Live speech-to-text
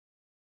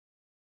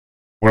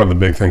One of the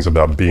big things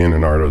about being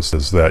an artist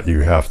is that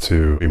you have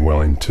to be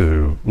willing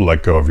to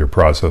let go of your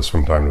process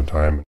from time to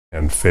time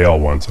and fail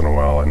once in a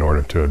while in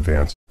order to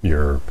advance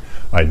your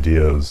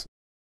ideas.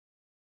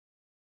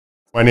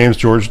 My name's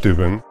Jorg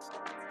Dubin.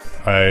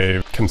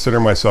 I consider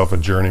myself a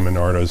journeyman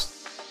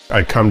artist.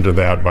 I come to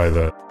that by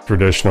the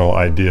traditional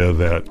idea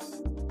that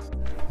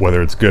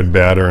whether it's good,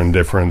 bad, or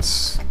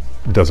indifference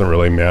doesn't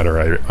really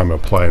matter. I'm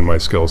applying my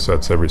skill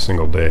sets every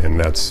single day, and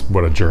that's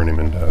what a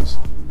journeyman does.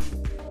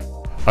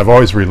 I've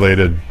always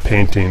related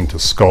painting to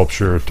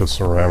sculpture, to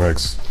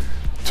ceramics.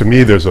 To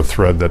me, there's a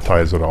thread that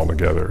ties it all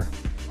together.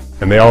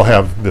 And they all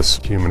have this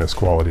humanist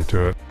quality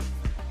to it.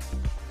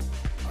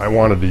 I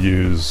wanted to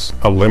use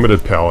a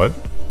limited palette.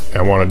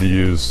 I wanted to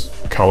use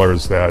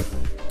colors that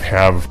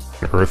have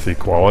an earthy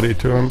quality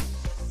to them.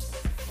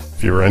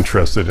 If you're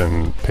interested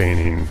in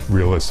painting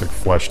realistic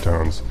flesh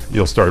tones,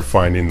 you'll start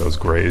finding those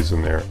grays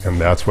in there,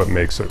 and that's what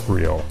makes it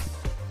real.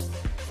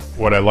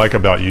 What I like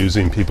about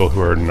using people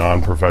who are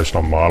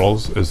non-professional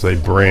models is they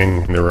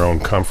bring their own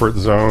comfort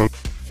zone.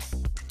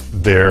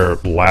 Their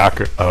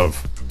lack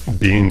of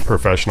being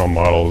professional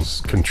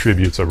models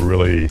contributes a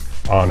really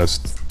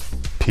honest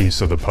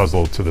piece of the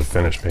puzzle to the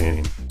finished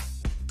painting.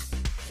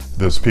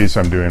 This piece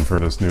I'm doing for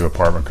this new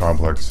apartment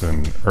complex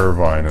in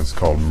Irvine is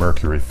called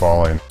Mercury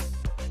Falling.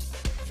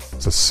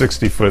 It's a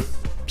 60-foot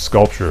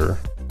sculpture.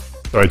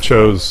 I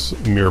chose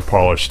mirror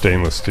polished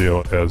stainless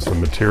steel as the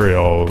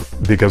material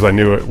because I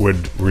knew it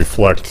would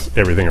reflect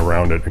everything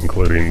around it,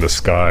 including the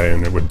sky,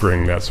 and it would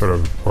bring that sort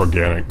of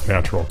organic,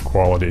 natural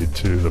quality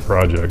to the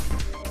project.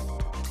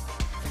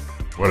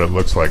 What it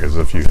looks like is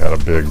if you had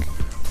a big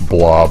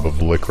blob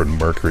of liquid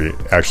mercury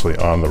actually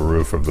on the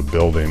roof of the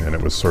building, and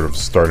it was sort of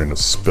starting to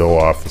spill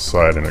off the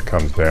side, and it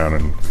comes down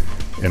and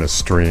in a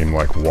stream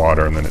like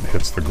water, and then it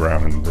hits the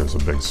ground and there's a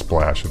big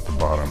splash at the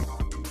bottom.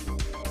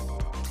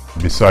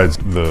 Besides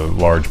the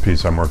large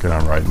piece I'm working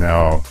on right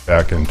now,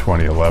 back in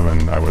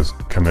 2011 I was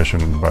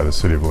commissioned by the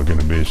city of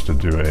Laguna Beach to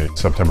do a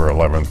September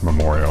 11th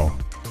memorial.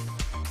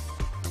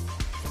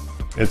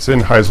 It's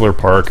in Heisler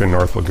Park in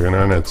North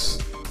Laguna, and it's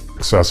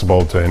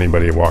accessible to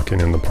anybody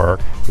walking in the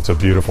park. It's a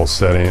beautiful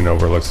setting,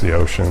 overlooks the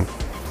ocean.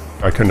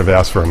 I couldn't have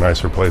asked for a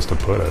nicer place to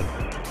put it.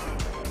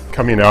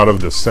 Coming out of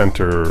the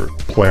center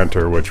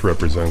planter, which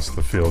represents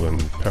the field in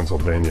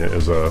Pennsylvania,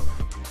 is a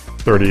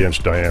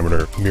 30-inch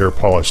diameter mirror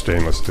polished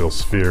stainless steel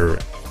sphere.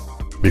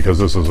 Because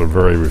this is a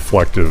very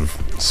reflective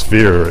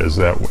sphere, is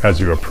that as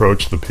you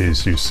approach the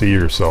piece you see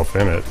yourself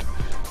in it,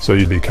 so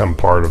you become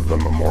part of the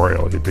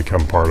memorial, you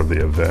become part of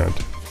the event.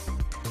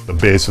 The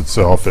base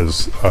itself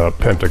is a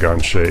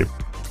pentagon shape.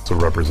 It's a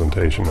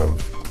representation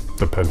of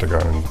the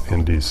Pentagon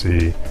in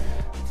DC.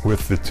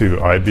 With the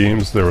two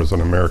I-beams, there was an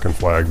American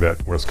flag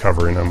that was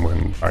covering them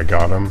when I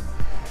got them.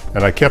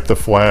 And I kept the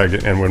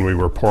flag, and when we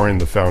were pouring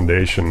the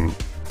foundation,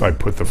 I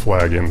put the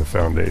flag in the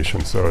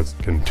foundation so it's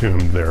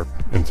entombed there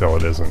until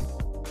it isn't.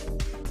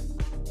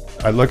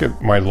 I look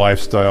at my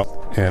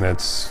lifestyle and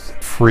it's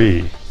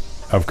free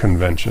of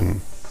convention.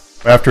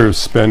 After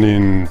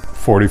spending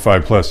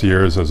 45 plus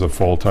years as a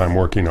full-time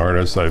working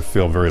artist, I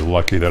feel very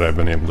lucky that I've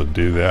been able to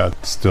do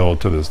that still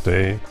to this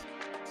day.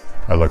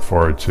 I look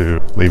forward to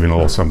leaving a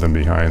little something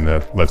behind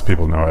that lets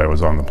people know I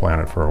was on the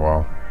planet for a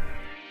while.